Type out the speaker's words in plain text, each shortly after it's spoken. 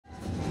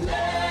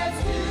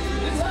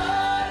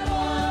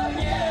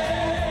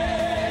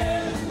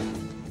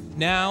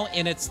Now,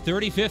 in its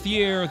 35th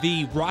year,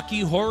 the Rocky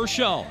Horror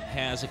Show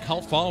has a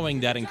cult following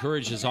that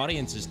encourages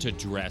audiences to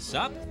dress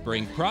up,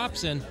 bring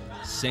props, and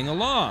sing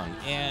along.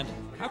 And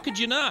how could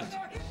you not?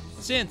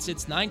 Since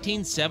its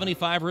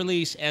 1975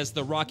 release as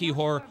the Rocky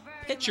Horror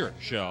Picture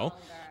Show,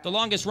 the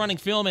longest-running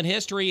film in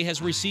history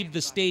has received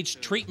the stage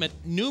treatment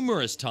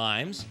numerous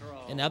times,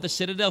 and now the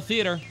Citadel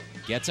Theater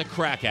gets a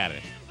crack at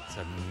it. It's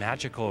a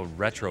magical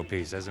retro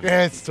piece, isn't it?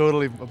 Yeah, it's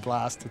totally a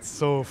blast. It's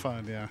so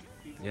fun, yeah.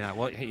 Yeah,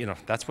 well, you know,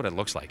 that's what it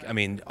looks like. I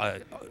mean,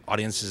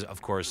 audiences,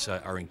 of course,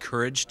 are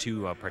encouraged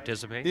to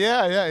participate.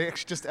 Yeah, it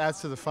actually just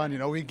adds to the fun. You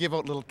know, we give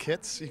out little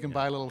kits. You can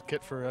buy a little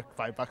kit for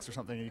 $5 or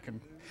something.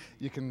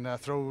 You can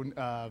throw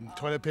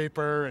toilet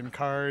paper and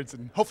cards,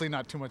 and hopefully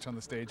not too much on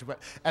the stage.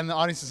 And the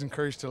audience is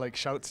encouraged to like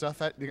shout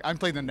stuff at. I'm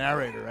playing the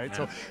narrator, right?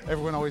 Yeah. So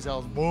everyone always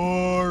yells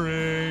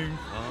 "boring."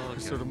 Oh, okay.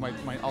 It's sort of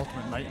my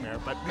ultimate nightmare.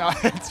 But no,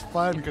 it's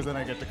fun because then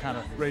I get to kind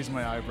of raise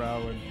my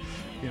eyebrow and.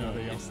 You know,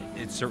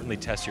 it certainly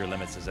tests your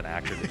limits as an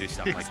actor to do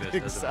something like this.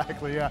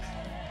 Exactly, yeah.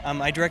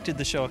 I directed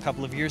the show a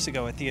couple of years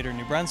ago at Theatre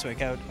New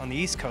Brunswick out on the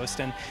East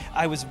Coast, and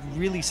I was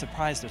really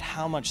surprised at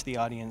how much the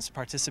audience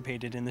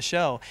participated in the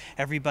show.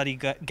 Everybody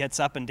gets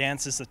up and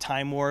dances the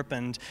time warp,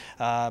 and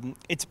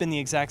it's been the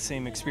exact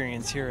same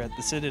experience here at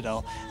the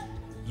Citadel.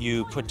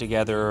 You put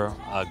together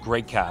a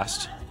great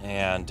cast,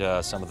 and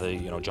some of the,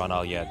 John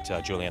Elliott,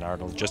 Julian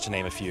Arnold, just to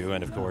name a few,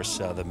 and of course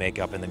the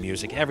makeup and the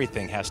music,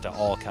 everything has to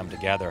all come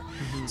together.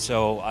 Mm-hmm.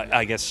 So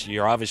I guess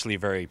you're obviously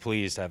very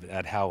pleased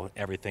at how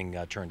everything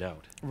turned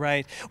out.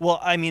 Right. Well,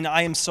 I mean,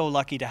 I am so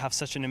lucky to have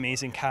such an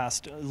amazing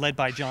cast led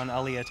by John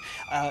Elliott.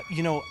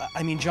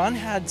 John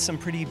had some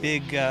pretty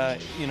big,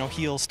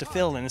 heels to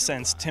fill in a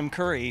sense. Tim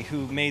Curry,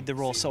 who made the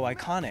role so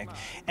iconic.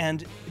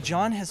 And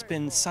John has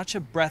been such a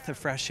breath of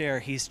fresh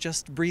air. He's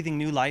just breathing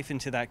new life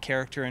into that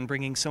character and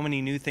bringing so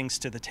many new things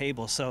to the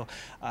table. So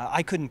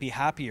I couldn't be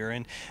happier.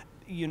 And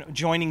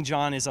joining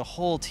John is a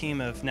whole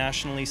team of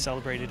nationally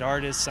celebrated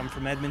artists, some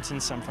from Edmonton,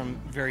 some from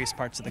various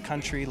parts of the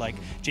country, like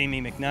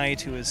Jamie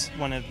McKnight, who is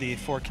one of the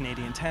 4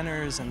 Canadian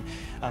tenors, and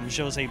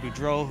José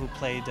Boudreau, who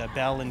played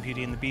Belle in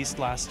Beauty and the Beast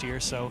last year.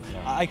 So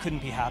I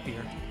couldn't be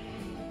happier.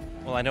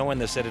 Well, I know when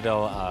the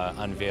Citadel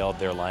unveiled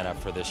their lineup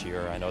for this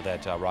year, I know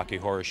that Rocky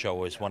Horror Show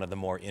was one of the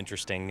more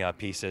interesting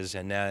pieces.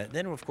 And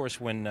then, of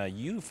course, when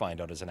you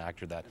find out as an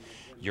actor that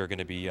you're going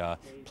to be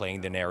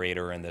playing the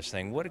narrator in this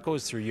thing, what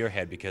goes through your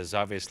head? Because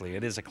obviously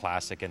it is a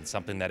classic and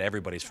something that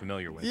everybody's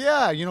familiar with.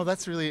 Yeah,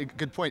 that's really a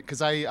good point,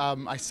 because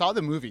I saw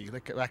the movie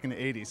back in the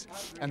 80s,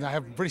 and I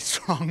have pretty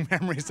strong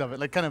memories of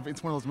it.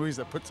 It's one of those movies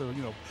that puts a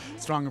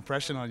strong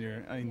impression on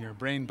your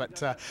brain.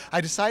 But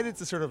I decided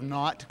to sort of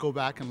not go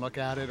back and look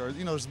at it, or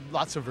there's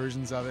lots of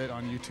versions of it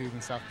on YouTube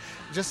and stuff,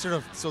 just sort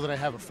of so that I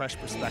have a fresh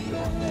perspective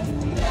on it.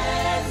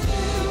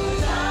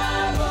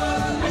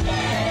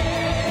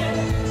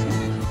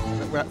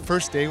 That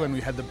first day when we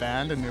had the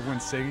band and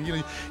everyone's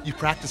singing, you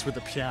practice with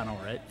the piano,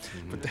 right?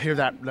 Mm-hmm. But to hear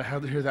that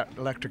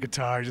electric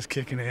guitar just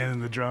kicking in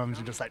and the drums,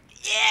 you're just like,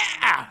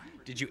 yeah!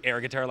 Did you air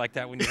guitar like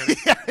that when you heard it?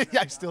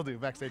 Yeah, I still do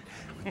backstage.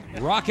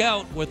 Rock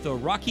out with the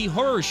Rocky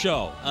Horror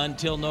Show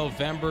until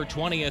November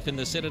 20th in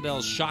the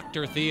Citadel's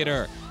Schachter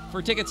Theater. For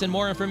tickets and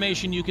more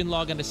information, you can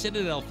log on to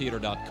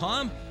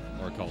citadeltheater.com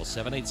or call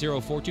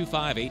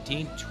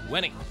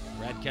 780-425-1820.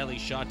 Brad Kelly,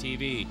 Shaw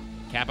TV,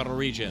 Capital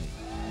Region.